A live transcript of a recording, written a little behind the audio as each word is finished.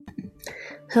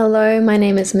Hello, my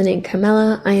name is Monique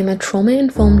Carmela. I am a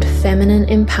trauma-informed feminine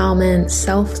empowerment,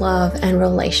 self-love, and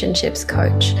relationships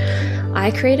coach.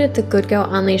 I created the Good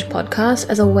Girl Unleashed podcast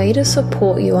as a way to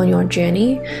support you on your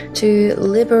journey to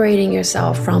liberating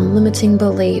yourself from limiting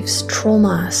beliefs,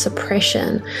 trauma,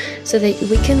 suppression, so that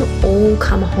we can all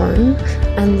come home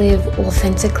and live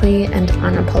authentically and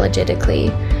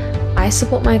unapologetically. I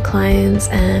support my clients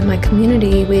and my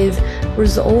community with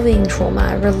resolving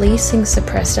trauma, releasing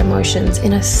suppressed emotions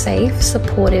in a safe,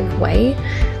 supportive way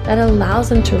that allows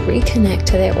them to reconnect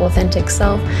to their authentic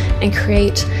self and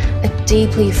create a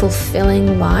deeply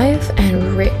fulfilling life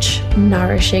and rich,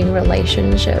 nourishing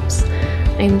relationships.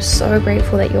 I'm so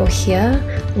grateful that you're here.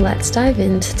 Let's dive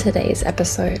into today's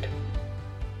episode.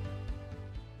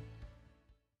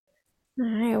 All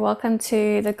right, welcome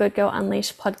to the Good Girl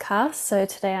Unleashed podcast. So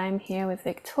today I'm here with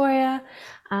Victoria.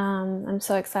 I'm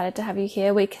so excited to have you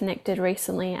here. We connected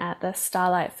recently at the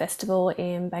Starlight Festival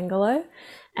in Bangalore,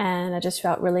 and I just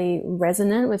felt really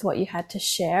resonant with what you had to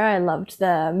share. I loved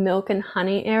the milk and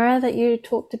honey era that you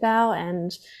talked about,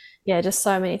 and yeah, just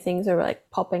so many things are like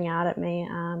popping out at me,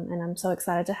 and I'm so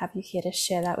excited to have you here to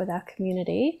share that with our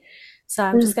community. So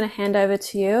I'm just going to hand over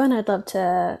to you, and I'd love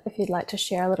to, if you'd like to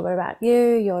share a little bit about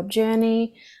you, your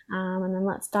journey, and then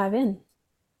let's dive in.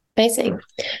 Amazing.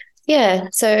 Yeah,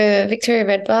 so Victoria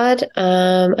Redbard,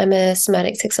 I'm a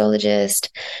somatic sexologist.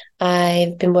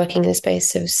 I've been working in the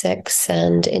space of sex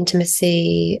and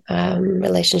intimacy,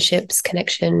 relationships,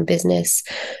 connection, business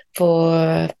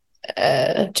for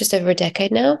just over a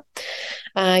decade now.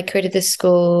 I created this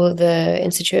school, the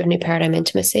Institute of New Paradigm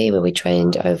Intimacy, where we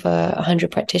trained over 100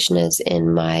 practitioners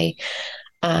in my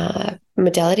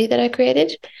modality that I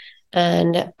created.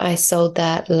 And I sold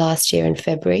that last year in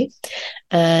February.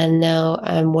 And now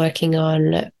I'm working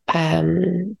on,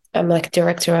 I'm like a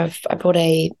director of, I bought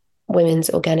a women's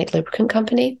organic lubricant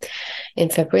company in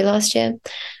February last year.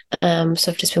 So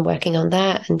I've just been working on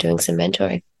that and doing some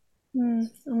mentoring.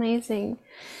 Amazing.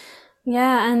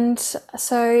 Yeah, and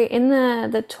so in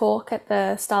the talk at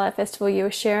the Starlight Festival, you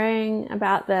were sharing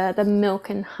about the milk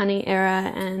and honey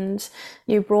era, and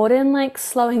you brought in like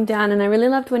slowing down. And I really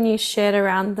loved when you shared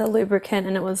around the lubricant,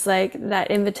 and it was like that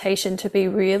invitation to be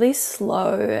really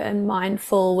slow and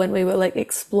mindful when we were like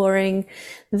exploring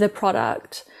the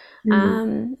product.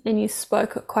 And you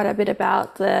spoke quite a bit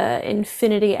about the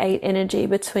Infinity 8 energy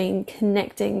between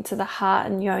connecting to the heart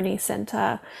and yoni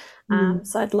center.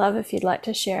 So I'd love if you'd like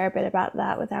to share a bit about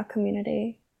that with our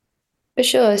community. For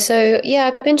sure. So yeah,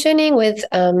 I've been journeying with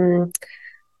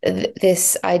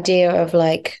this idea of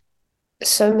like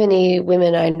so many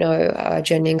women I know are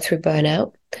journeying through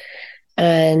burnout.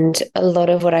 And a lot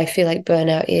of what I feel like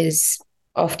burnout is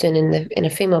often in a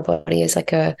female body is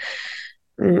like a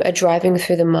driving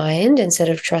through the mind instead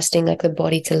of trusting like the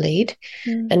body to lead.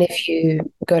 And if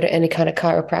you go to any kind of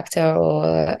chiropractor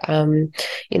or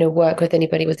work with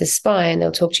anybody with the spine,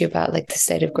 they'll talk to you about like the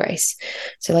state of grace.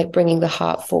 So like bringing the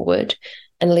heart forward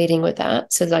and leading with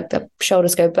that. So like the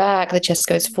shoulders go back, the chest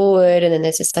goes forward, and then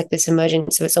there's just like this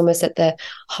emergence. So it's almost that the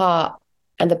heart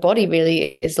and the body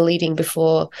really is leading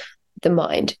before the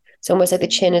mind. It's almost like the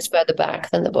chin is further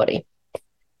back than the body.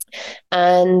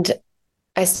 And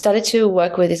I started to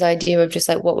work with this idea of just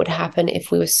like what would happen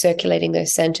if we were circulating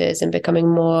those centers and becoming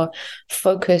more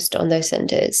focused on those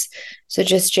centers. So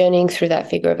just journeying through that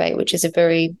figure of eight, which is a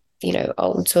very,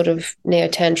 old sort of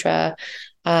neo-tantra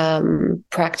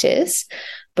practice,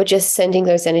 but just sending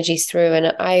those energies through.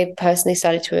 And I personally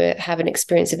started to have an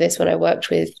experience of this when I worked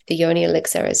with the yoni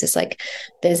elixir. It's just like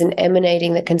there's an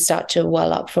emanating that can start to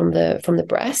well up from the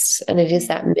breasts, and it is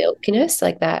that milkiness,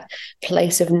 like that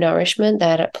place of nourishment,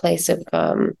 that place of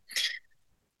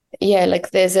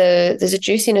like there's a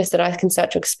juiciness that I can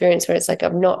start to experience where it's like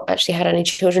I've not actually had any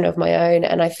children of my own,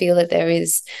 and I feel that there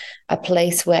is a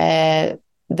place where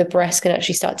the breast can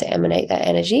actually start to emanate that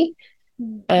energy.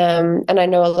 And I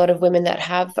know a lot of women that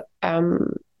have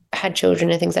had children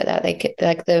and things like that, they get,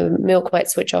 like the milk might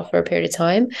switch off for a period of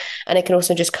time, and it can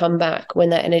also just come back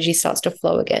when that energy starts to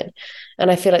flow again.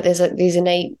 And I feel like there's like these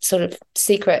innate sort of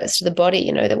secrets to the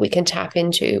body, that we can tap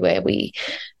into, where we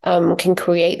can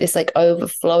create this like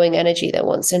overflowing energy that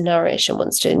wants to nourish and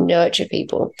wants to nurture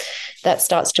people, that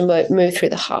starts to move through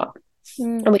the heart.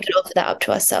 And we can offer that up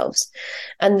to ourselves.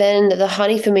 And then the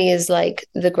honey for me is like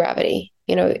the gravity.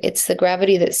 It's the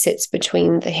gravity that sits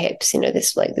between the hips,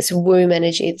 this womb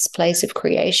energy, this place of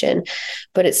creation.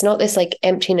 But it's not this like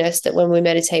emptiness that when we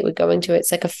meditate, we're going to.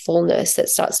 It's like a fullness that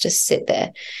starts to sit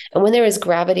there. And when there is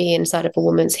gravity inside of a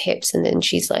woman's hips, and then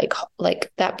she's like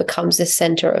that becomes the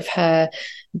center of her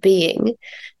being,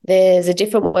 there's a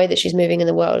different way that she's moving in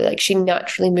the world. Like she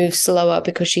naturally moves slower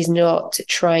because she's not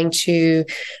trying to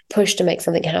push to make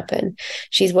something happen.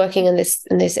 She's working in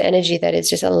this energy that is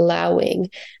just allowing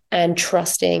and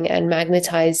trusting and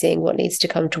magnetizing what needs to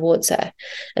come towards her.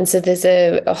 And so there's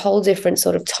a whole different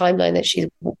sort of timeline that she's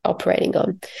operating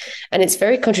on. And it's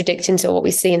very contradicting to what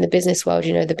we see in the business world.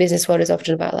 You know, the business world is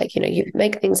often about like, you know, you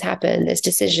make things happen, there's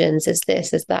decisions, there's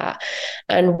this, there's that.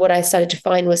 And what I started to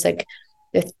find was like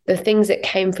the things that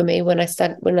came for me when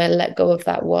I let go of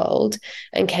that world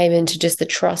and came into just the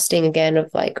trusting again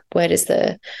of like, where does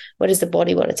the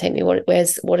body want to take me? What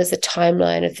is the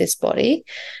timeline of this body,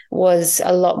 was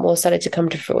a lot more started to come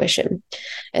to fruition.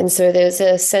 And so there's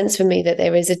a sense for me that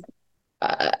there is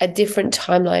a different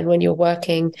timeline when you're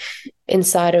working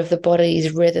inside of the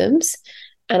body's rhythms.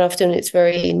 And often it's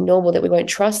very normal that we won't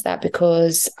trust that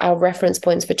because our reference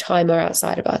points for time are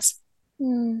outside of us.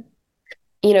 Mm.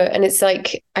 You know, and it's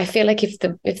like, I feel like if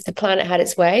the planet had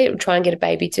its way, it would try and get a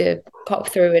baby to pop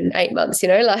through in 8 months, you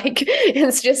know, like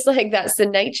it's just like that's the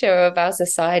nature of our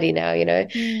society now, you know.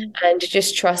 And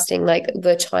just trusting like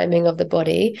the timing of the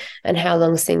body and how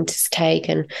long things take,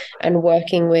 and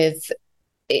working with,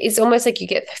 it's almost like you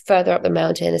get further up the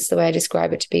mountain. It's the way I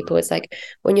describe it to people. It's like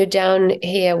when you're down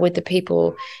here with the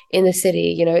people in the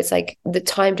city, you know, it's like the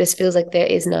time just feels like there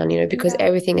is none, you know, because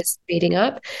everything is speeding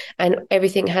up and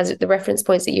everything has the reference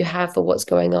points that you have for what's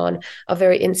going on are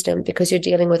very instant because you're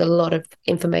dealing with a lot of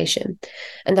information.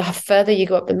 And the further you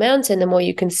go up the mountain, the more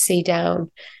you can see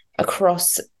down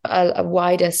across a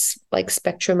wider like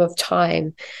spectrum of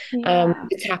time.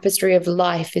 The tapestry of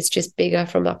life is just bigger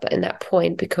from up in that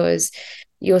point because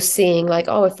you're seeing like,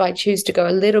 oh, if I choose to go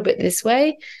a little bit this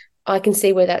way, I can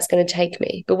see where that's going to take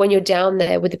me. But when you're down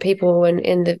there with the people and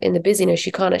in the busyness,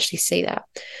 you can't actually see that.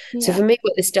 So for me,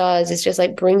 what this does is just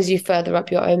like brings you further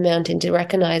up your own mountain to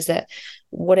recognize that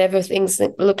whatever things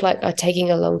that look like are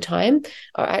taking a long time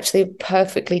are actually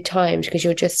perfectly timed because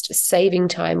you're just saving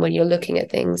time when you're looking at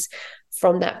things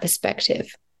from that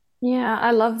perspective. Yeah, I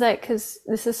love that because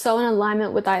this is so in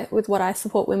alignment with what I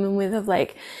support women with, of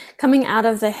like coming out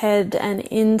of the head and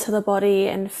into the body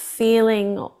and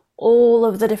feeling all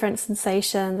of the different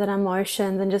sensations and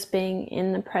emotions and just being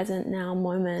in the present now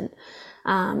moment,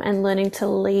 and learning to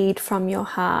lead from your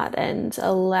heart and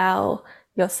allow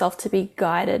yourself to be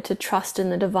guided, to trust in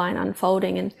the divine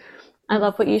unfolding. And I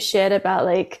love what you shared about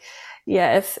like,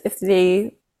 yeah, if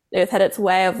the earth had its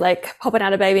way of like popping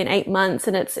out a baby in 8 months,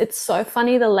 and it's so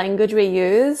funny the language we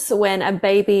use when a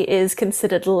baby is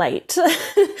considered late.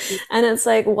 And it's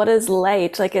like, what is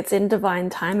late? Like it's in divine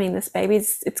timing. This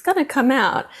baby's, it's going to come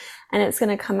out, and it's going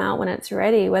to come out when it's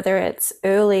ready. Whether it's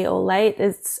early or late,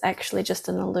 it's actually just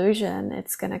an illusion.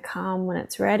 It's going to come when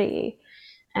it's ready.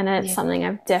 And it's something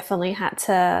I've definitely had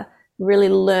to really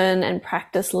learn and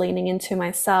practice leaning into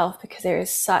myself, because there is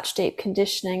such deep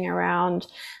conditioning around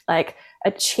like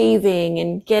achieving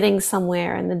and getting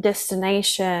somewhere and the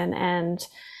destination and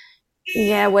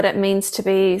what it means to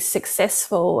be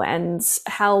successful and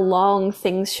how long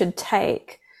things should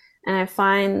take. And I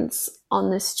find on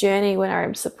this journey where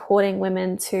I'm supporting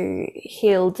women to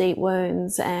heal deep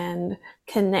wounds and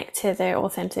connect to their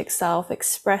authentic self,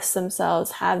 express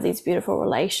themselves, have these beautiful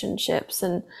relationships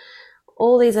and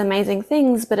all these amazing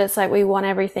things, but it's like we want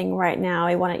everything right now.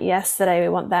 We want it yesterday. We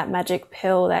want that magic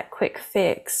pill, that quick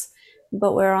fix.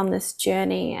 But we're on this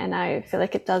journey, and I feel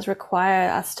like it does require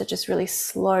us to just really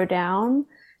slow down,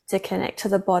 to connect to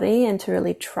the body and to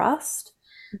really trust.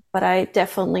 But I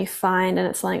definitely find, and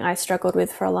it's something I struggled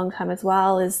with for a long time as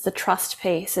well, is the trust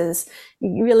piece, is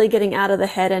really getting out of the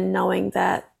head and knowing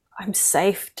that I'm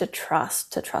safe to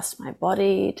trust my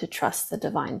body, to trust the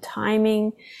divine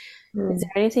timing. Is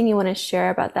there anything you want to share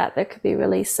about that could be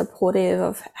really supportive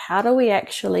of how do we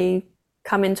actually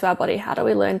come into our body? How do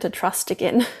we learn to trust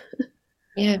again?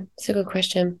 Yeah, it's a good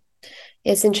question.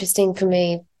 It's interesting for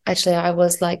me. Actually, I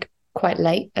was like quite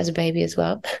late as a baby as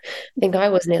well. I think I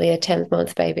was nearly a 10th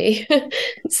month baby.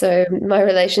 So my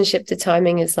relationship to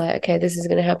timing is like, okay, this is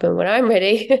going to happen when I'm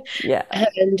ready. Yeah.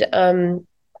 And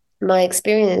my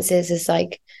experience is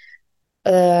like,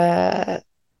 really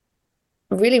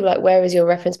like, where is your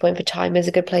reference point for time is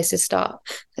a good place to start.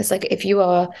 It's like if you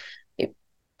are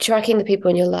tracking the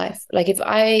people in your life, like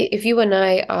if you and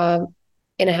I are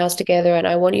in a house together and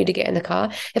I want you to get in the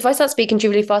car, if I start speaking to you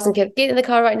really fast and get in the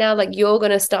car right now, like you're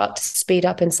going to start to speed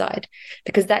up inside,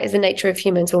 because that is the nature of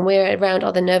humans. When we're around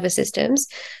other nervous systems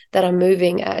that are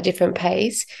moving at a different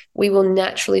pace, we will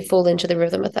naturally fall into the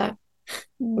rhythm of that.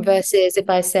 Versus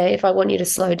if I want you to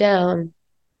slow down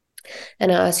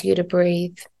and I ask you to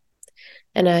breathe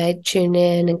and I tune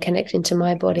in and connect into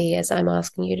my body as I'm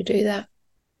asking you to do that.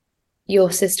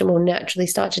 your system will naturally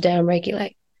start to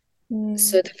downregulate. Mm.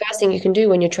 So the first thing you can do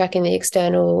when you're tracking the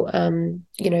external,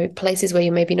 places where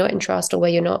you're maybe not in trust or where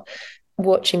you're not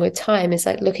watching with time is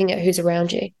like looking at who's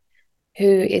around you. Who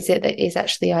is it that is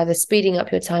actually either speeding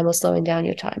up your time or slowing down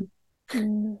your time?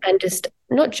 Mm. And just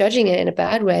not judging it in a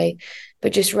bad way,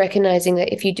 but just recognizing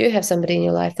that if you do have somebody in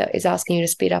your life that is asking you to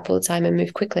speed up all the time and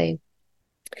move quickly,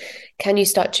 can you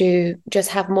start to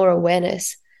just have more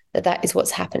awareness that that is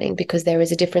what's happening because there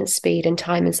is a different speed and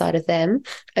time inside of them,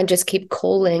 and just keep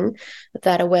calling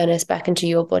that awareness back into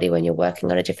your body when you're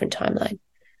working on a different timeline.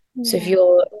 So Yeah.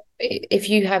 if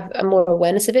you have a more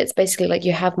awareness of it, it's basically like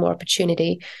you have more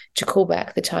opportunity to call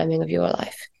back the timing of your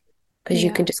life, because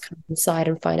you Yeah. can just come inside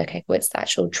and find, okay, what's the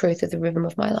actual truth of the rhythm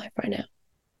of my life right now?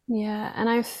 Yeah, and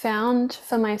I've found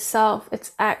for myself,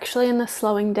 it's actually in the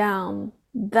slowing down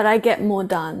that I get more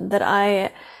done, that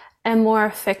I am more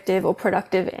effective or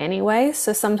productive anyway.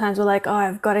 So sometimes we're like, oh,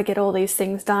 I've got to get all these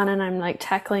things done, and I'm like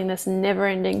tackling this never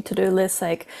ending to do list,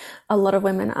 like a lot of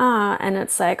women are. And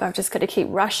it's like, I've just got to keep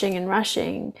rushing and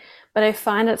rushing. But I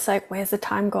find it's like, where's the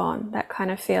time gone? That kind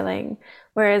of feeling.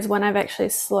 Whereas when I've actually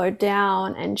slowed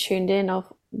down and tuned in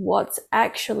of what's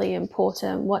actually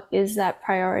important, what is that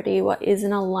priority, what is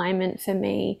an alignment for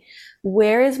me,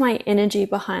 where is my energy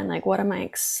behind, like what am I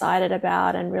excited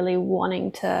about and really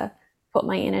wanting to put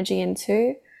my energy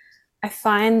into, I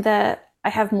find that I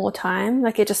have more time.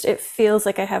 Like it feels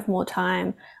like I have more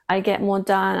time. I get more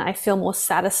done. I feel more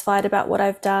satisfied about what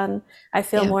I've done. I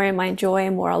feel Yeah. more in my joy,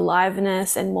 more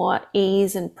aliveness, and more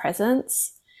ease and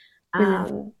presence.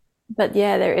 Mm. But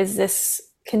yeah, there is this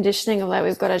conditioning of like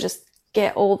we've got to just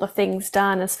get all the things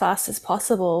done as fast as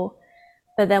possible,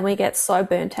 but then we get so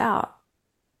burnt out.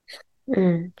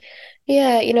 Mm.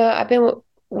 Yeah,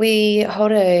 we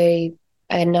hold a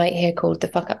night here called the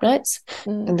Fuck Up Nights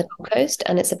Mm. in the Gold Coast,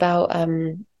 and it's about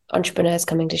entrepreneurs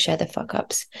coming to share their fuck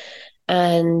ups.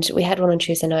 And we had one on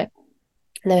Tuesday night,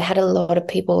 and they had a lot of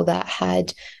people that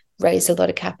had raised a lot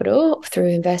of capital through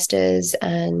investors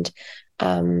and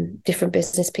different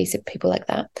business pieces, people like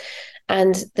that.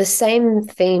 And the same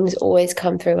themes always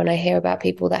come through when I hear about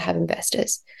people that have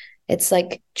investors. It's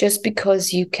like just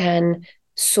because you can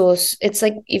source, it's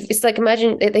like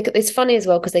imagine it's funny as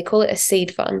well because they call it a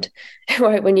seed fund,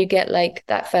 right? When you get like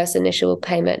that first initial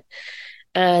payment,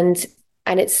 and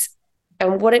it's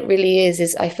and what it really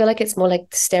is I feel like it's more like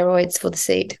steroids for the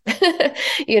seed.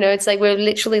 It's like we're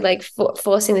literally like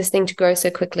forcing this thing to grow so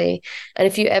quickly. And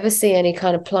if you ever see any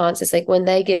kind of plants, it's like when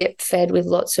they get fed with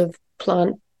lots of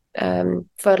plant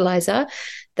fertilizer,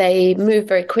 they move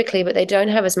very quickly, but they don't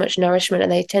have as much nourishment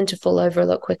and they tend to fall over a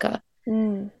lot quicker.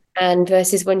 Mm. And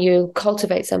versus when you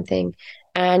cultivate something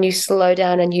and you slow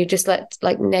down and you just let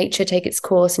like nature take its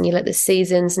course and you let the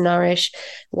seasons nourish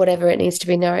whatever it needs to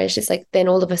be nourished, it's like then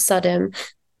all of a sudden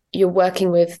you're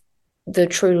working with the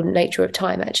true nature of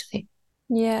time actually.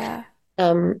 Yeah.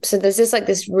 So there's just like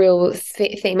this real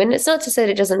theme, and it's not to say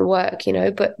that it doesn't work,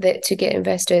 but that to get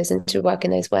investors and to work in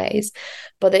those ways,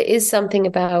 but there is something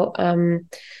about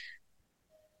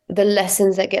the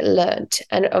lessons that get learned,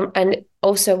 and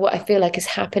also what I feel like is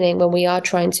happening when we are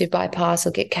trying to bypass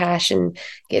or get cash and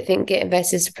get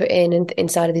investors to put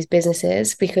inside of these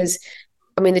businesses. Because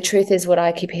I mean the truth is what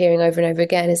I keep hearing over and over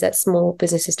again is that small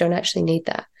businesses don't actually need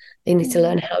that. They need to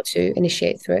learn how to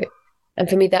initiate through. And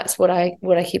for me that's what I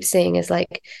keep seeing is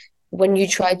like when you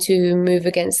try to move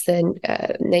against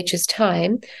the nature's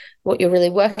time, what you're really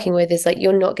working with is like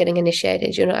you're not getting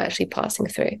initiated, you're not actually passing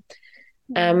through.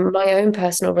 My own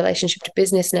personal relationship to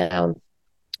business now,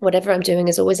 whatever I'm doing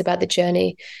is always about the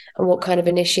journey and what kind of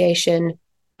initiation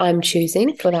I'm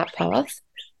choosing for that path,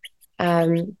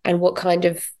 and what kind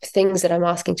of things that I'm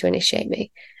asking to initiate me.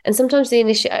 And sometimes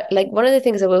like one of the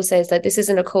things I will say is that this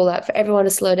isn't a call out for everyone to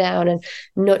slow down and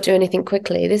not do anything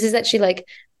quickly. This is actually like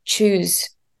choose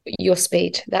your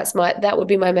speed. That would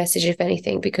be my message, if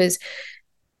anything, because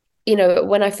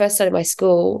when I first started my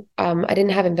school, I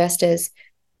didn't have investors,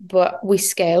 but we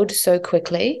scaled so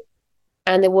quickly.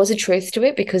 And there was a truth to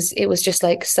it because it was just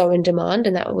like so in demand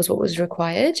and that was what was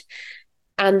required.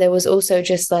 And there was also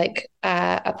just like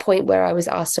a point where I was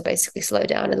asked to basically slow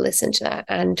down and listen to that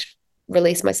and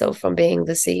release myself from being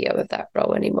the CEO of that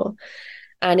role anymore.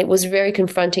 And it was very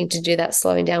confronting to do that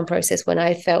slowing down process when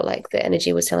I felt like the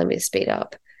energy was telling me to speed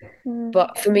up. Mm.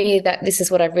 But for me, that this is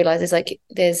what I've realized is like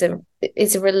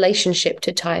it's a relationship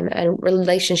to time and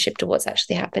relationship to what's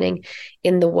actually happening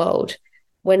in the world.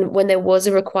 When there was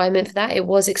a requirement for that, it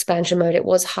was expansion mode. It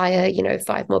was hire,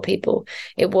 5 more people.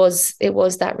 It was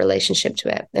that relationship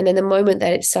to it. And then the moment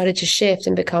that it started to shift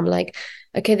and become like,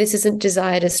 okay, this isn't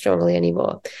desired as strongly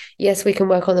anymore. Yes, we can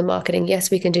work on the marketing.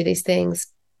 Yes, we can do these things.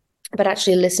 but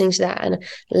actually listening to that and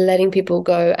letting people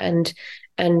go and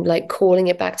like calling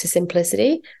it back to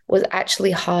simplicity was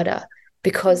actually harder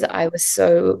because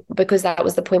because that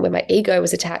was the point where my ego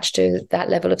was attached to that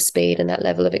level of speed and that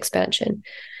level of expansion.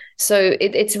 So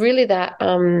it's really that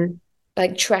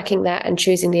like tracking that and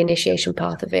choosing the initiation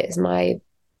path of it is my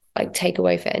like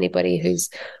takeaway for anybody who's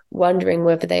wondering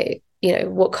whether they,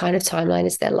 what kind of timeline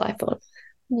is their life on.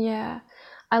 Yeah.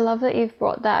 I love that you've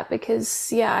brought that because,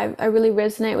 yeah, I really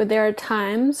resonate with there are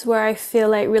times where I feel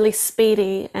like really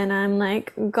speedy and I'm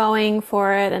like going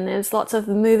for it and there's lots of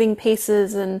moving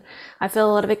pieces and I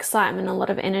feel a lot of excitement, a lot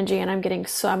of energy and I'm getting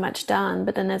so much done.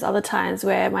 But then there's other times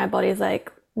where my body's like,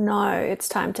 no, it's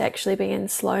time to actually be in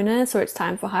slowness or it's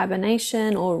time for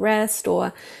hibernation or rest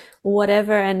or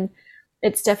whatever. And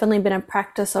it's definitely been a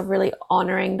practice of really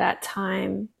honoring that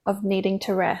time of needing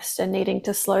to rest and needing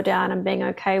to slow down and being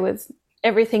okay with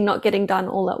everything not getting done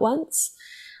all at once.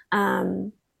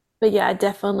 Um, but yeah, I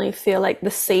definitely feel like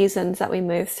the seasons that we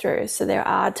move through. So there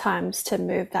are times to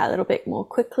move that a little bit more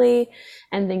quickly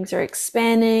and things are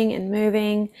expanding and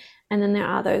moving. And then there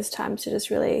are those times to just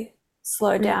really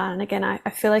slow down. And again, I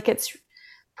feel like it's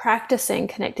practicing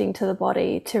connecting to the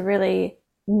body to really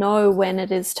know when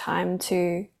it is time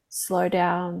to slow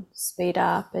down, speed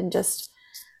up, and just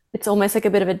it's almost like a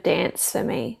bit of a dance for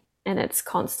me and it's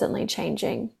constantly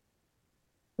changing.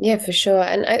 Yeah, for sure.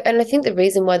 And I think the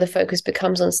reason why the focus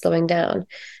becomes on slowing down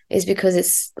is because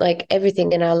it's like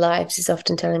everything in our lives is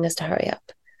often telling us to hurry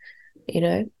up, you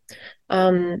know?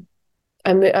 Um,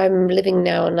 I'm living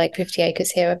now on like 50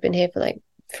 acres here. I've been here for like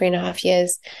 3.5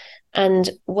 years. And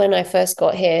when I first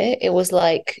got here, it was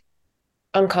like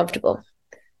uncomfortable.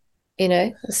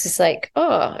 It's just like,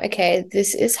 oh, okay,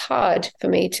 this is hard for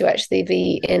me to actually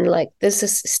be in like this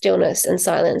is stillness and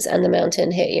silence and the mountain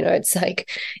here. It's like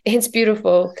it's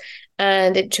beautiful.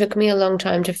 And it took me a long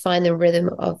time to find the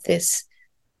rhythm of this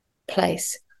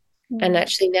place. And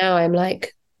actually now I'm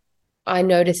like, I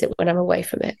notice it when I'm away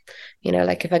from it.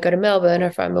 Like if I go to Melbourne or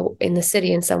if I'm in the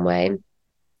city in some way,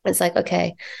 it's like,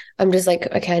 okay, I'm just like,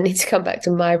 okay, I need to come back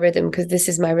to my rhythm because this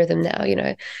is my rhythm now,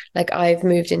 like I've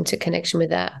moved into connection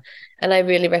with that. And I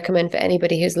really recommend for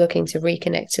anybody who's looking to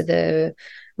reconnect to the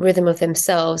rhythm of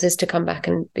themselves is to come back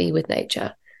and be with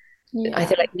nature. I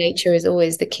feel Yeah. like nature is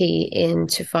always the key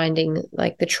into finding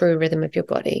like the true rhythm of your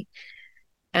body.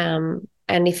 And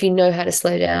if you know how to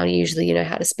slow down, usually you know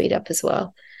how to speed up as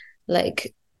well.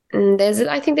 Like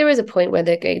I think there is a point where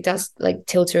it does like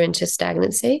tilt her into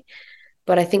stagnancy.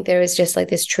 But I think there is just like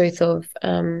this truth of,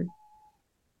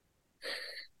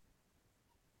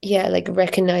 yeah, like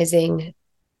recognizing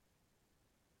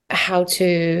how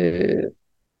to,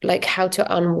 how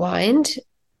to unwind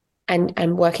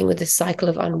and working with the cycle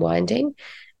of unwinding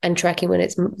and tracking when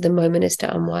it's the moment is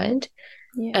to unwind.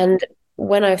 Yeah. And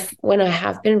when I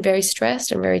have been very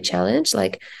stressed and very challenged,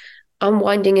 like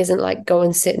unwinding isn't like go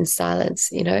and sit in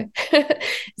silence.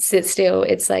 Sit still.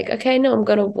 It's like, okay, no, I'm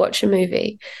going to watch a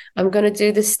movie. I'm going to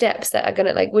do the steps that are going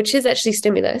to like, which is actually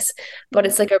stimulus, but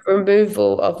it's like a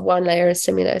removal of one layer of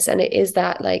stimulus. And it is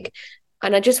that like,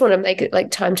 and I just want to make it like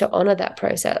time to honor that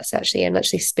process actually and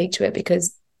actually speak to it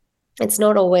because it's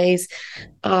not always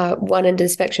one end of the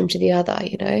spectrum to the other.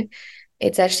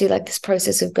 It's actually like this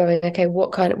process of going, okay,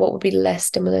 what would be less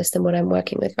stimulus than what I'm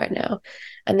working with right now?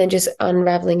 And then just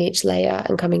unraveling each layer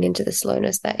and coming into the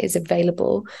slowness that is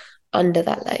available under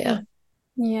that layer.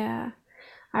 Yeah.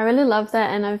 I really love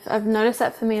that and I've noticed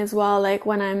that for me as well like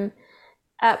when I'm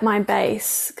at my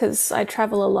base because I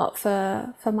travel a lot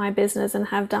for my business and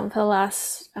have done for the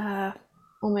last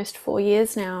almost 4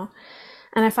 years now.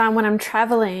 And I find when I'm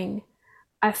traveling,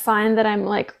 I find that I'm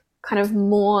like kind of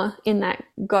more in that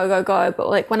go, go, go. But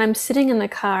like when I'm sitting in the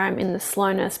car, I'm in the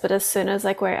slowness. But as soon as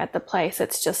like we're at the place,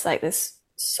 it's just like this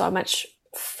so much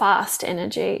fast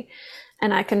energy.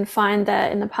 And I can find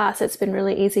that in the past, it's been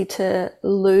really easy to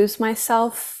lose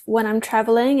myself when I'm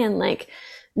traveling and like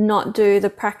not do the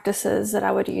practices that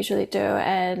I would usually do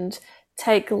and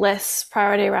take less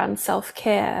priority around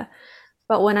self-care.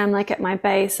 But when I'm like at my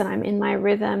base and I'm in my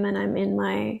rhythm and I'm in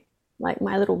my like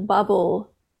my little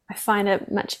bubble, I find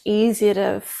it much easier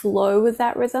to flow with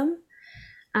that rhythm.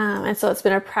 And so it's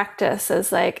been a practice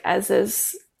as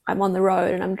I'm on the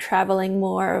road and I'm traveling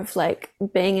more of like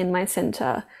being in my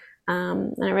center.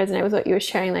 And I resonate with what you were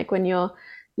sharing, like when you're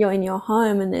in your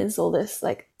home and there's all this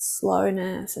like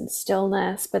slowness and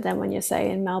stillness, but then when you're say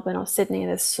in Melbourne or Sydney,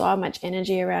 there's so much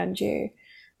energy around you.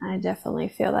 I definitely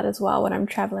feel that as well when I'm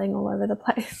traveling all over the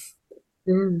place.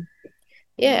 Mm.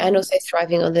 Yeah, and also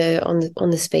thriving on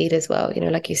the speed as well.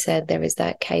 Like you said, there is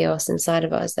that chaos inside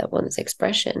of us that wants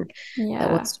expression, that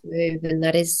Yeah. wants to move, and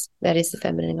that is the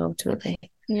feminine ultimately.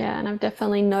 Yeah, and I've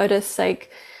definitely noticed like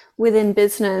within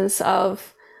business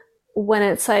of when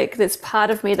it's like there's part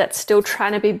of me that's still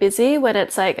trying to be busy when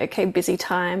it's like, okay, busy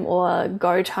time or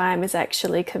go time is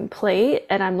actually complete.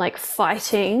 And I'm like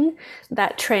fighting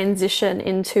that transition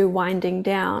into winding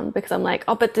down because I'm like,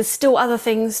 oh, but there's still other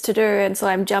things to do. And so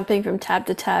I'm jumping from tab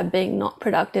to tab, being not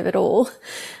productive at all.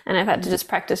 And I've had to just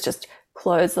practice, just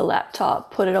close the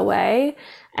laptop, put it away.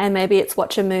 And maybe it's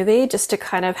watch a movie just to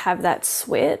kind of have that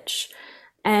switch,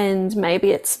 and maybe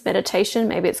it's meditation,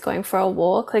 maybe it's going for a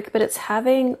walk, like, but it's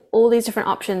having all these different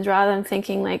options rather than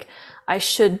thinking like I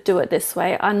should do it this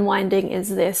way, unwinding is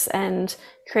this, and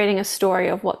creating a story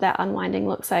of what that unwinding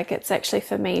looks like. It's actually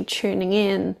for me tuning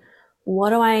in, what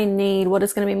do I need, what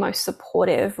is going to be most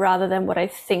supportive rather than what I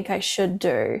think I should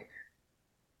do.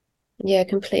 Yeah,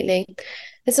 completely.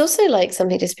 There's also like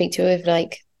something to speak to of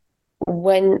like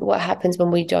when what happens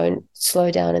when we don't slow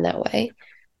down in that way.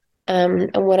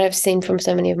 And what I've seen from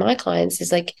so many of my clients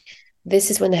is like this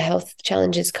is when the health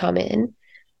challenges come in.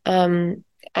 Um,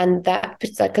 and that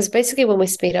like because basically when we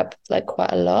speed up like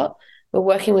quite a lot, we're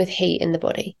working with heat in the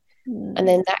body. And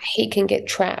then that heat can get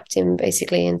trapped in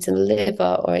basically into the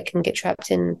liver, or it can get trapped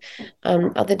in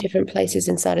other different places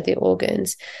inside of the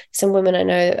organs. Some women I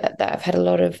know that have had a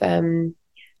lot of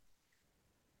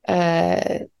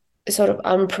uh, sort of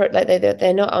like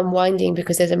they're not unwinding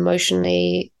because there's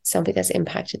emotionally something that's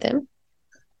impacted them,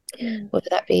 whether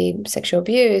that be sexual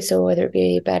abuse or whether it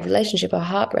be a bad relationship or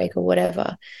heartbreak or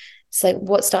whatever. It's like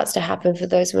what starts to happen for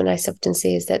those women I often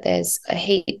see is that there's a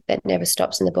heat that never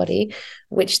stops in the body,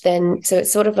 which then, so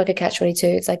it's sort of like a catch-22.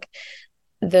 It's like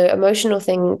the emotional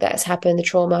thing that's happened, the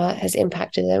trauma has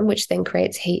impacted them, which then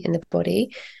creates heat in the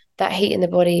body. That heat in the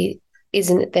body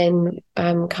isn't then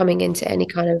coming into any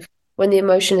kind of, when the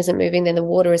emotion isn't moving, then the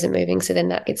water isn't moving. So then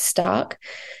that gets stuck.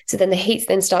 So then the heat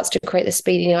then starts to create the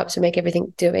speeding up to make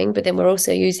everything doing. But then we're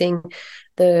also using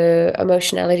the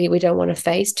emotionality we don't want to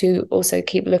face to also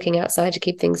keep looking outside to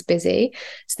keep things busy.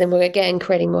 So then we're again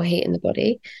creating more heat in the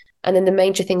body. And then the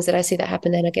major things that I see that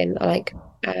happen then again are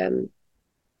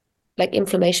like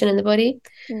inflammation in the body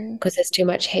Mm. because there's too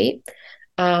much heat.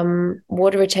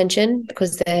 Water retention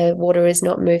because the water is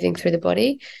not moving through the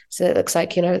body. So it looks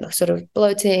like, sort of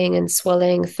bloating and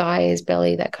swelling, thighs,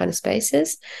 belly, that kind of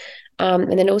spaces.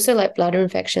 And then also like bladder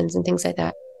infections and things like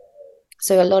that.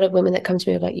 So a lot of women that come to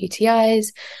me with like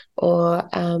UTIs or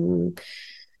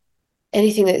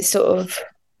anything that's sort of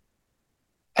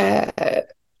uh,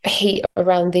 heat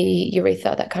around the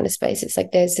urethra, that kind of space. It's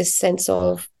like there's this sense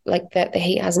of like that the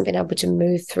heat hasn't been able to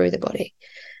move through the body.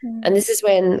 And this is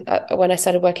when I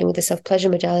started working with the self-pleasure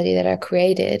modality that I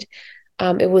created.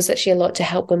 It was actually a lot to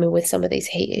help women with some of these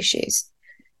heat issues.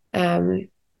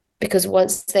 Because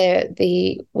once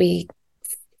we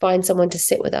find someone to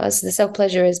sit with us, the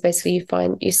self-pleasure is basically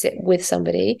you sit with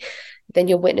somebody, then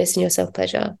you're witnessing your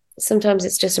self-pleasure. Sometimes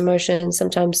it's just emotion,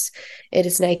 sometimes it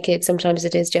is naked, sometimes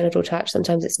it is genital touch,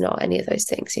 sometimes it's not any of those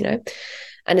things.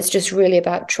 And it's just really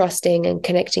about trusting and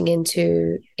connecting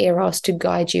into Eros to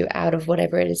guide you out of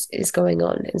whatever it is going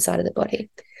on inside of the body.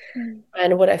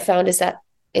 And what I found is that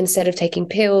instead of taking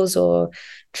pills or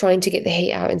trying to get the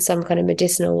heat out in some kind of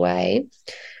medicinal way,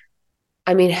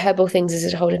 I mean, herbal things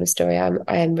is a whole different story. I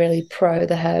am really pro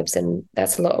the herbs, and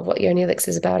that's a lot of what Yoni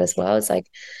Elixir is about as well. It's like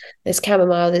there's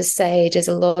chamomile, there's sage, there's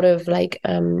a lot of like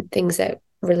things that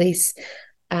release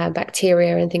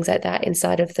bacteria and things like that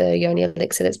inside of the Yoni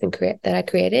Elixir that I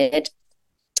created.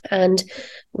 And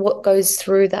what goes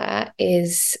through that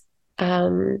is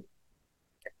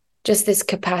just this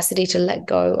capacity to let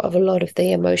go of a lot of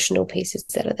the emotional pieces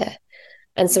that are there.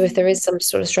 And so, if there is some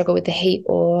sort of struggle with the heat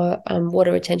or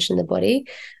water retention in the body,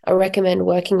 I recommend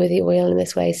working with the oil in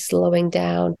this way, slowing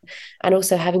down, and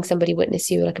also having somebody witness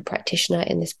you, like a practitioner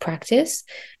in this practice.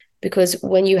 Because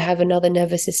when you have another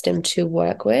nervous system to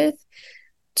work with,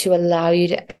 to allow you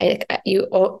to,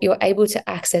 you're able to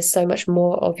access so much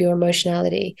more of your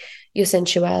emotionality, your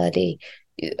sensuality,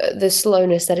 the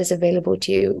slowness that is available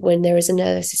to you when there is a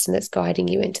nervous system that's guiding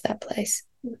you into that place.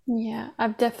 Yeah,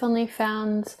 I've definitely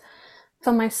found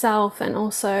for myself and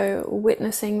also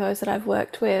witnessing those that I've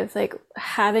worked with, like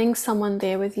having someone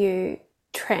there with you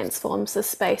transforms the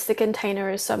space. The container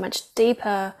is so much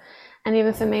deeper. And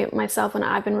even for me, myself, when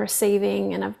I've been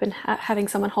receiving and I've been having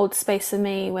someone hold space for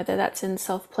me, whether that's in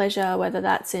self-pleasure, whether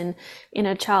that's in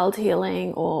inner child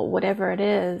healing or whatever it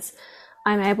is,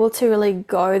 I'm able to really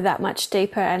go that much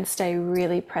deeper and stay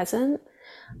really present.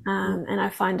 And I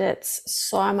find it's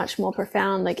so much more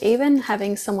profound. Like even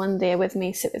having someone there with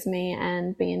me, sit with me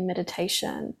and be in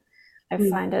meditation, I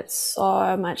find it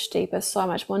so much deeper, so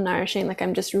much more nourishing. Like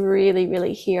I'm just really,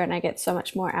 really here and I get so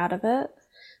much more out of it.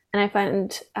 And I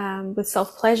find with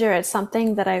self-pleasure, it's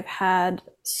something that I've had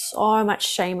so much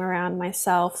shame around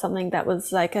myself, something that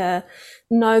was like a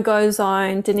no-go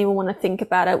zone, didn't even want to think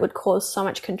about it, would cause so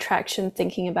much contraction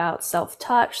thinking about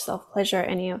self-touch, self-pleasure,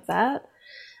 any of that.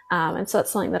 And so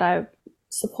it's something that I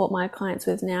support my clients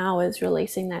with now, is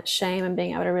releasing that shame and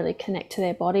being able to really connect to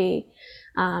their body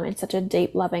in such a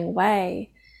deep, loving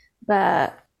way.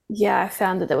 But yeah, I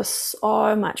found that there was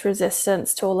so much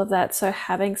resistance to all of that. So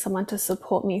having someone to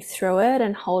support me through it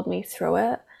and hold me through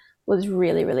it was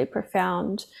really, really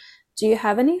profound. Do you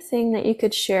have anything that you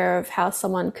could share of how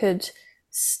someone could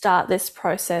start this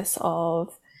process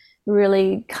of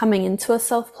really coming into a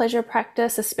self-pleasure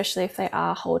practice, especially if they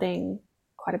are holding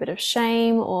quite a bit of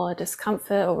shame or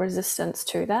discomfort or resistance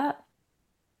to that?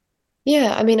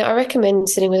 Yeah, I mean, I recommend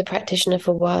sitting with a practitioner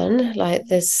for one. Like,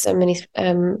 there's so many,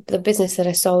 the business that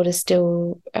I sold is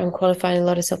still qualifying a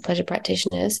lot of self-pleasure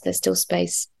practitioners. There's still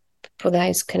space for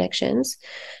those connections.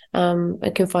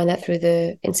 I can find that through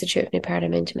the Institute of New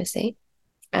Paradigm Intimacy.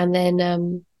 And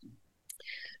then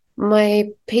my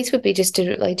piece would be just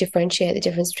to like differentiate the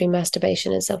difference between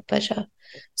masturbation and self-pleasure.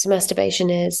 So masturbation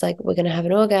is like, we're going to have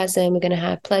an orgasm, we're going to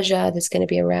have pleasure, there's going to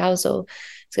be arousal,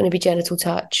 it's going to be genital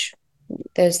touch.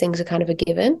 Those things are kind of a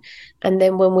given. And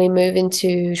then when we move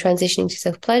into transitioning to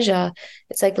self-pleasure,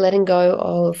 it's like letting go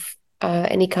of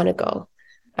any kind of goal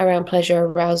around pleasure,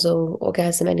 arousal,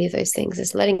 orgasm, any of those things.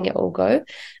 It's letting it all go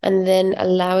and then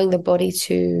allowing the body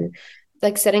to,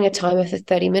 like, setting a timer for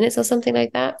 30 minutes or something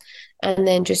like that, and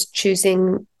then just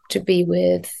choosing to be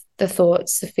with the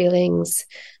thoughts, the feelings,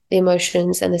 the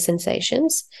emotions, and the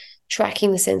sensations,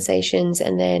 tracking the sensations,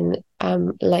 and then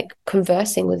like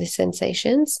conversing with the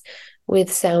sensations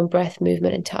with sound, breath,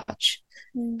 movement, and touch.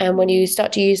 And when you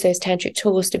start to use those tantric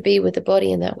tools to be with the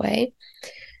body in that way,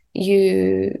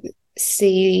 you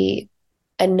see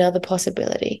another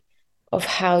possibility of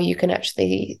how you can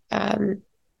actually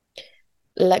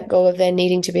let go of there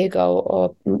needing to be a goal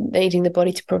or needing the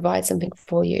body to provide something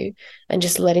for you, and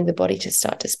just letting the body just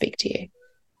start to speak to you.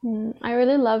 I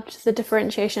really loved the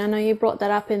differentiation. I know you brought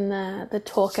that up in the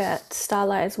talk at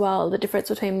Starlight as well, the difference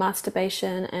between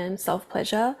masturbation and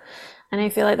self-pleasure. And I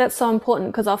feel like that's so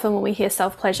important, because often when we hear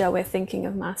self-pleasure, we're thinking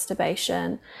of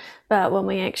masturbation. But when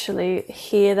we actually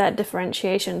hear that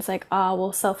differentiation, it's like, oh,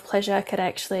 well, self-pleasure could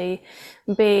actually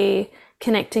be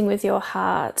connecting with your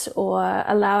heart, or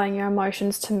allowing your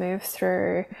emotions to move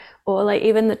through, or like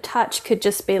even the touch could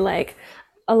just be like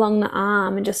along the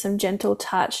arm and just some gentle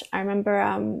touch. I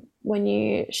remember when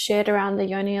you shared around the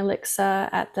yoni elixir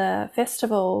at the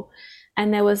festival,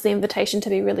 and there was the invitation to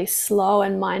be really slow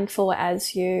and mindful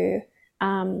as you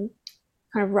kind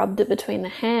of rubbed it between the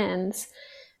hands.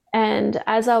 And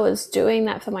as I was doing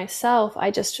that for myself, I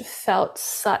just felt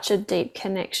such a deep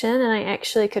connection, and I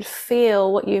actually could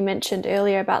feel what you mentioned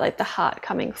earlier about like the heart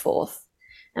coming forth.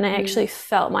 And I actually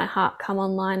felt my heart come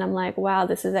online. I'm like, wow,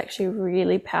 this is actually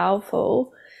really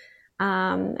powerful.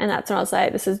 And that's when I was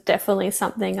like, this is definitely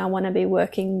something I want to be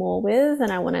working more with.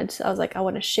 And I was like, I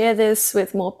want to share this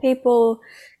with more people,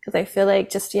 because I feel like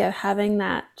just, yeah, having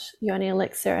that yoni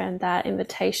elixir and that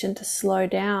invitation to slow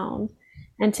down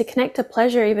and to connect to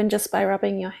pleasure, even just by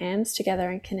rubbing your hands together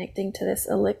and connecting to this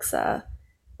elixir,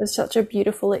 was such a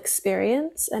beautiful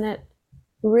experience. And it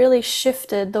really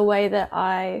shifted the way that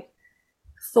I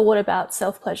thought about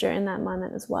self-pleasure in that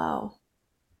moment as well.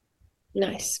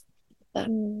 Nice.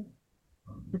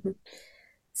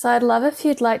 So I'd love if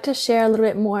you'd like to share a little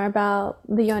bit more about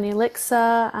the yoni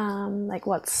elixir, like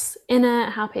what's in it,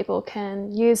 how people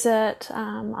can use it.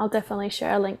 I'll definitely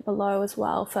share a link below as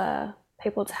well for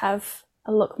people to have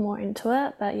a look more into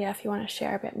it. But yeah, if you want to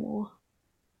share a bit more.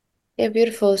 Yeah,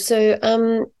 beautiful. So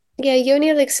yeah, yoni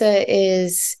elixir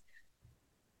is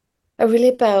really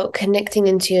about connecting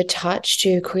into your touch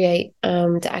to create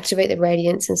to activate the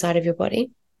radiance inside of your body.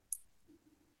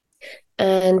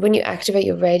 And when you activate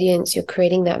your radiance, you're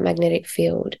creating that magnetic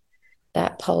field,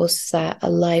 that pulse, that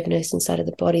aliveness inside of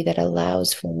the body that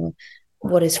allows for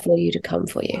what is for you to come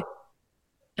for you.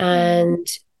 And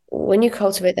when you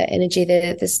cultivate that energy,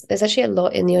 there's actually a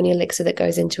lot in the yoni elixir that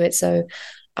goes into it. So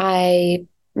I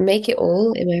make it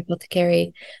all in my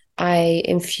apothecary. I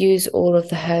infuse all of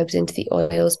the herbs into the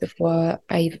oils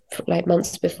like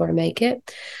months before I make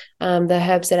it. The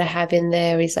herbs that I have in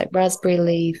there is like raspberry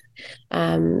leaf,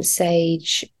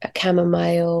 sage,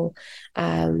 chamomile,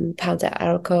 powder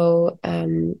arco.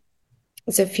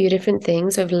 There's a few different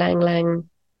things of lang lang,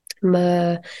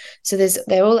 myrrh. So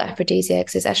they're all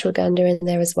aphrodisiacs. There's ashwagandha in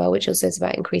there as well, which also is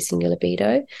about increasing your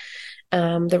libido.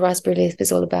 The raspberry leaf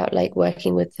is all about like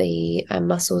working with the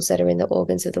muscles that are in the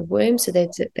organs of the womb. So they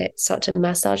start to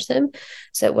massage them.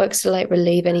 So it works to like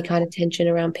relieve any kind of tension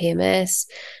around PMS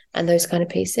and those kind of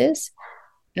pieces.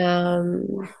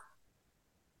 Um,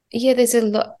 yeah, there's a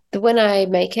lot. When I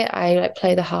make it, I like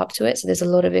play the harp to it. So there's a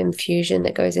lot of infusion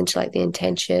that goes into like the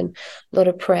intention, a lot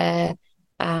of prayer,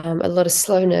 a lot of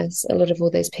slowness, a lot of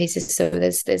all those pieces. So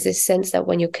there's this sense that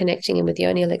when you're connecting in with the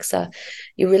Yoni elixir,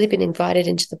 you've really been invited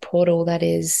into the portal that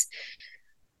is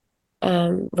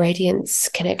radiance,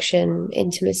 connection,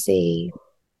 intimacy,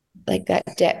 like that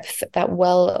depth, that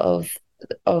well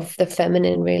of the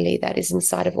feminine really that is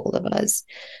inside of all of us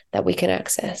that we can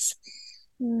access.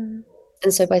 Mm.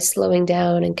 And so by slowing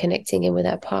down and connecting in with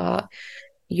that part,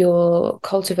 you're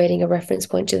cultivating a reference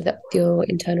point to your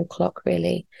internal clock,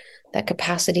 really, that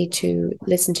capacity to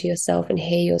listen to yourself and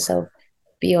hear yourself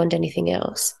beyond anything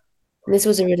else. And this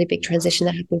was a really big transition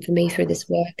that happened for me through this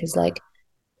work is like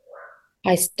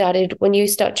I started when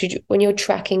you're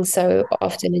tracking so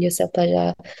often in your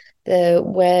self-pleasure,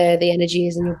 where the energy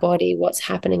is in your body, what's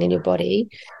happening in your body,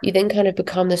 you then kind of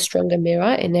become the stronger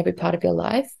mirror in every part of your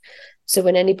life. So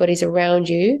when anybody's around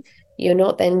you, you're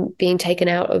not then being taken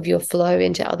out of your flow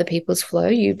into other people's flow.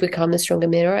 You become the stronger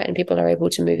mirror and people are able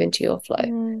to move into your flow.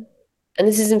 Mm. And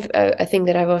this is a thing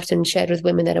that I've often shared with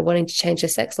women that are wanting to change their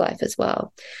sex life as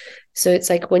well. So it's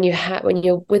like when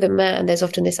you're with a man, there's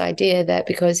often this idea that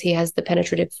because he has the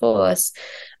penetrative force,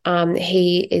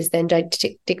 he is then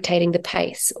dictating the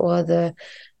pace or the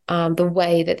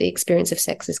way that the experience of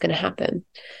sex is going to happen.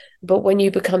 But when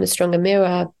you become a stronger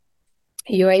mirror,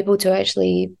 you're able to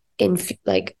actually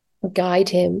like guide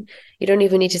him. You don't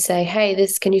even need to say, hey,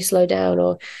 this, can you slow down?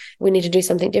 Or we need to do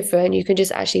something different. You can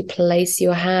just actually place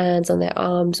your hands on their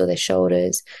arms or their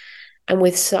shoulders. And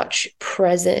with such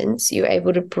presence, you're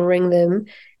able to bring them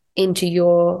into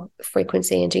your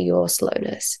frequency, into your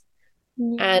slowness.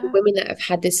 And Yeah. women that have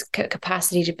had this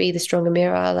capacity to be the stronger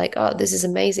mirror are like, oh, this is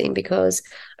amazing because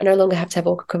I no longer have to have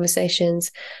awkward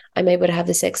conversations. I'm able to have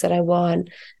the sex that I want.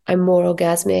 I'm more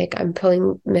orgasmic. I'm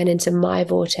pulling men into my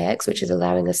vortex, which is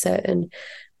allowing a certain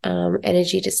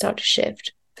energy to start to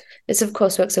shift. This, of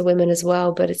course, works for women as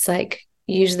well, but it's like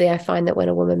usually I find that when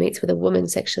a woman meets with a woman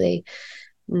sexually,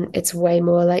 it's way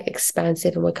more like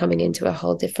expansive and we're coming into a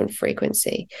whole different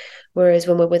frequency. Whereas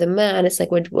when we're with a man, it's like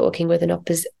we're working with an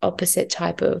opposite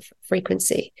type of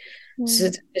frequency. So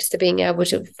Mm. just to being able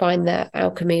to find that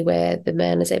alchemy where the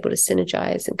man is able to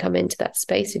synergize and come into that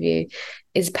space of you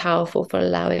is powerful for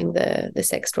allowing the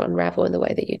sex to unravel in the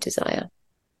way that you desire.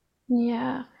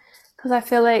 Yeah. Because I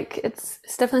feel like it's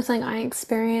definitely something I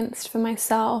experienced for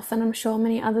myself, and I'm sure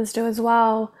many others do as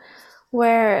well,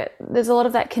 where there's a lot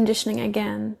of that conditioning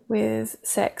again with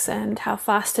sex and how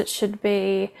fast it should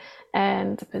be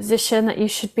and the position that you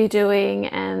should be doing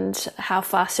and how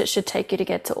fast it should take you to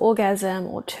get to orgasm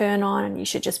or turn on, and you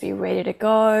should just be ready to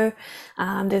go.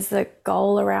 There's the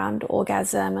goal around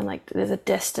orgasm and like there's a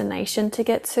destination to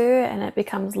get to, and it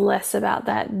becomes less about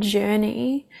that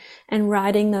journey and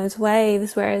riding those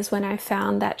waves. Whereas when I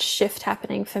found that shift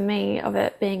happening for me of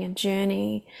it being a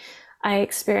journey, I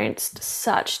experienced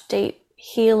such deep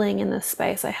healing in this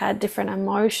space. I had different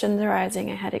emotions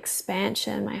arising. I had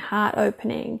expansion, my heart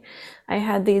opening. I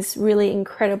had these really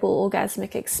incredible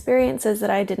orgasmic experiences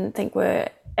that I didn't think were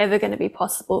ever going to be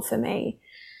possible for me.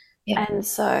 Yeah. And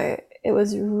so it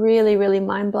was really, really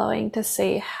mind blowing to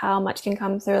see how much can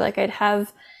come through. Like I'd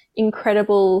have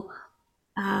incredible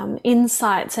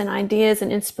insights and ideas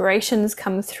and inspirations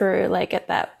come through, like at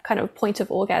that kind of point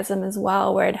of orgasm as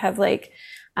well, where I'd have like,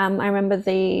 I remember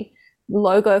the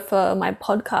logo for my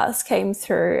podcast came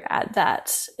through at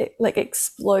that like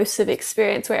explosive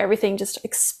experience where everything just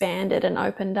expanded and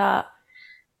opened up.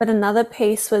 But another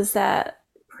piece was that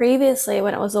previously,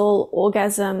 when it was all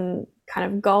orgasm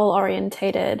kind of goal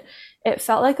orientated, it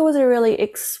felt like it was a really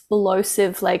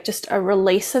explosive, like just a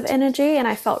release of energy, and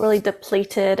I felt really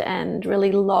depleted and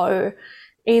really low,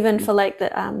 even for like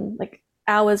the like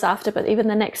hours after. But even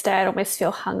the next day, I'd almost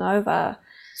feel hungover.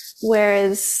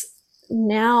 Whereas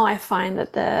now I find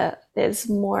that there's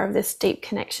more of this deep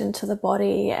connection to the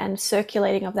body and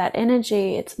circulating of that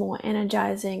energy. It's more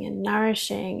energizing and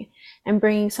nourishing and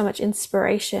bringing so much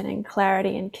inspiration and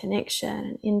clarity and connection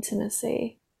and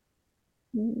intimacy.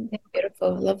 Yeah,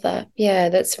 beautiful. Love that. Yeah,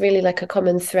 that's really like a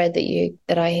common thread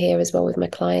that I hear as well with my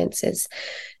clients is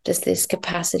just this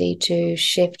capacity to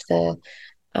shift the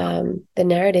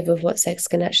narrative of what sex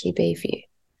can actually be for you.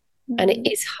 And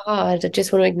it is hard. I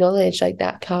just want to acknowledge like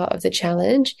that part of the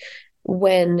challenge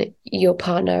when your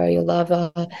partner or your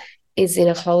lover is in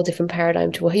a whole different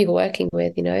paradigm to what you're working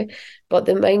with, you know. But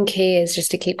the main key is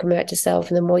just to keep coming back to self.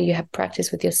 And the more you have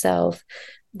practice with yourself,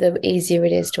 the easier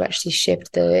it is to actually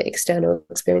shift the external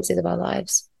experiences of our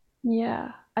lives.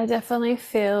 Yeah, I definitely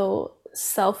feel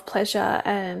self-pleasure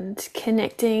and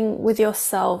connecting with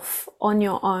yourself on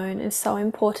your own is so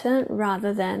important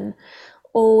rather than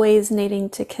always needing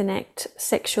to connect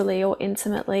sexually or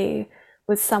intimately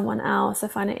with someone else. I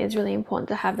find it is really important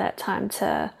to have that time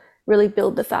to really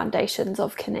build the foundations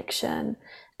of connection.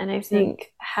 And I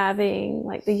think having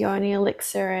like the yoni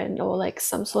elixir and or like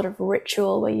some sort of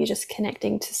ritual where you're just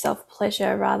connecting to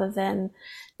self-pleasure rather than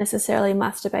necessarily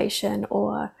masturbation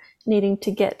or needing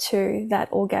to get to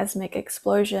that orgasmic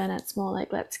explosion. It's more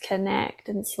like let's connect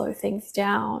and slow things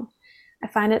down. I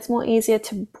find it's more easier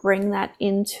to bring that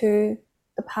into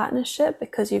the partnership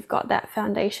because you've got that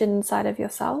foundation inside of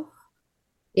yourself.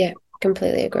 Yeah,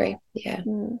 completely agree. Yeah.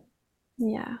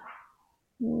 Yeah.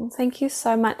 Thank you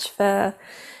so much for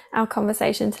our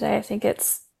conversation today. I think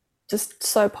it's just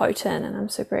so potent and I'm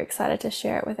super excited to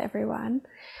share it with everyone.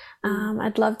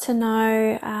 I'd love to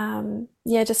know,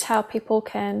 just how people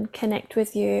can connect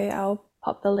with you. I'll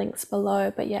pop the links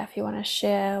below, but yeah, if you want to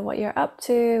share what you're up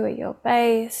to, where you're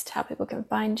based, how people can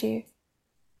find you.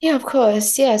 Yeah, of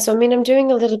course. Yeah. So I mean, I'm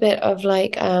doing a little bit of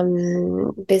like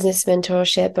business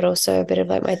mentorship, but also a bit of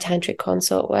like my tantric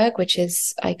consult work, which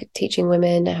is like teaching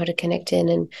women how to connect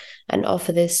in and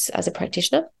offer this as a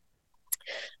practitioner.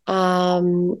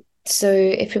 So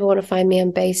if people want to find me,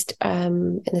 I'm based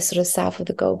in the sort of south of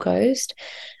the Gold Coast,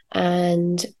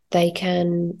 and they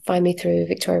can find me through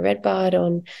Victoria Redbard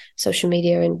on social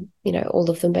media and, you know, all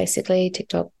of them basically,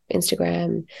 TikTok,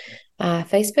 Instagram,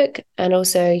 Facebook, and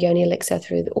also Yoni Elixir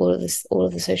through all of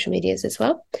the social medias as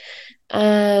well.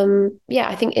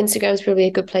 I think Instagram is probably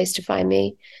a good place to find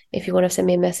me. If you want to send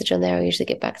me a message on there, I'll usually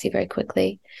get back to you very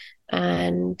quickly.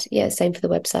 And yeah, same for the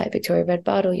website, Victoria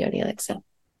Redbard or Yoni Elixir.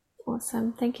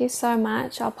 Awesome. Thank you so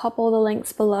much. I'll pop all the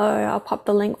links below. I'll pop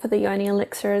the link for the Yoni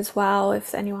Elixir as well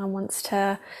if anyone wants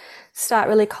to start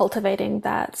really cultivating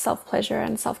that self-pleasure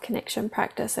and self-connection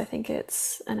practice. I think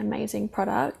it's an amazing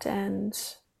product and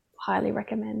highly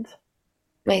recommend.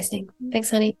 Amazing. Thanks,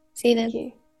 honey. See you then. Thank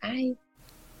you. Bye.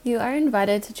 You are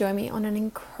invited to join me on an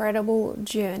incredible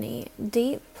journey.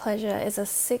 Deep Pleasure is a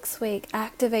 6-week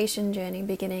activation journey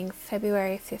beginning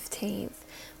February 15th,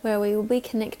 where we will be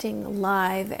connecting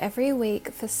live every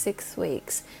week for 6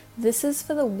 weeks. This is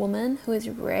for the woman who is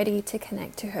ready to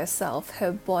connect to herself,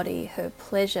 her body, her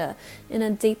pleasure in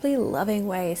a deeply loving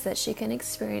way so that she can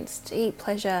experience deep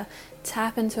pleasure,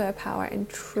 tap into her power, and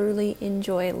truly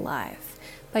enjoy life.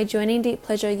 By joining Deep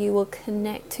Pleasure, you will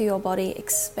connect to your body,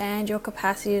 expand your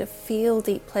capacity to feel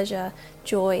deep pleasure,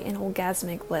 joy, and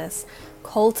orgasmic bliss.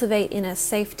 Cultivate inner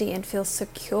safety and feel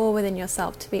secure within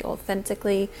yourself to be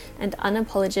authentically and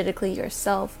unapologetically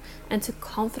yourself and to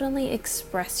confidently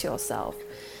express yourself.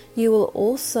 You will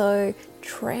also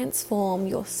transform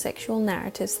your sexual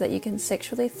narrative so that you can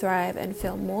sexually thrive and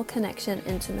feel more connection,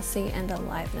 intimacy, and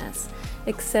aliveness.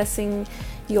 Accessing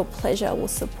your pleasure will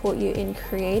support you in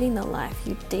creating the life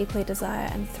you deeply desire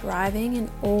and thriving in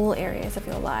all areas of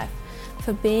your life.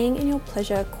 For being in your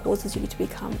pleasure causes you to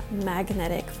become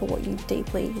magnetic for what you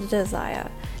deeply desire.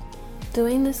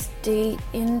 Doing this deep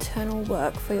internal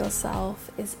work for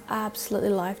yourself is absolutely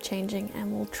life-changing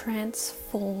and will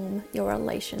transform your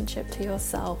relationship to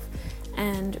yourself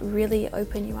and really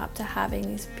open you up to having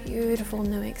these beautiful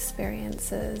new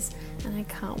experiences. And I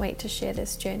can't wait to share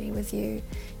this journey with you.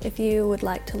 If you would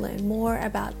like to learn more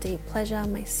about Deep Pleasure,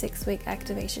 my 6-week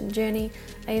activation journey,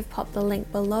 I have popped the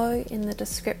link below in the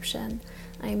description.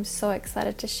 I am so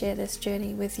excited to share this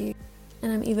journey with you.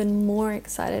 And I'm even more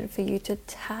excited for you to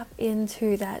tap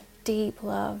into that deep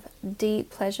love,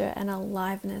 deep pleasure, and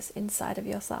aliveness inside of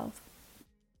yourself.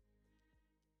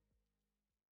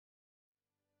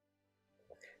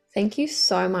 Thank you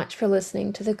so much for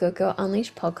listening to the Good Girl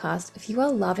Unleashed podcast. If you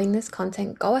are loving this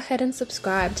content, go ahead and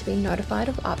subscribe to be notified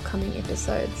of upcoming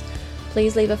episodes.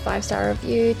 Please leave a 5-star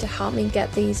review to help me get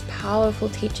these powerful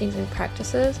teachings and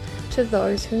practices to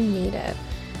those who need it.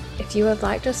 If you would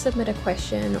like to submit a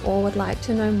question or would like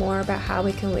to know more about how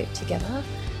we can work together,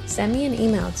 send me an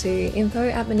email to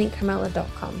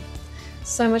info@moniquecarmela.com.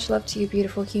 So much love to you,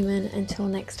 beautiful human. Until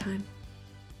next time.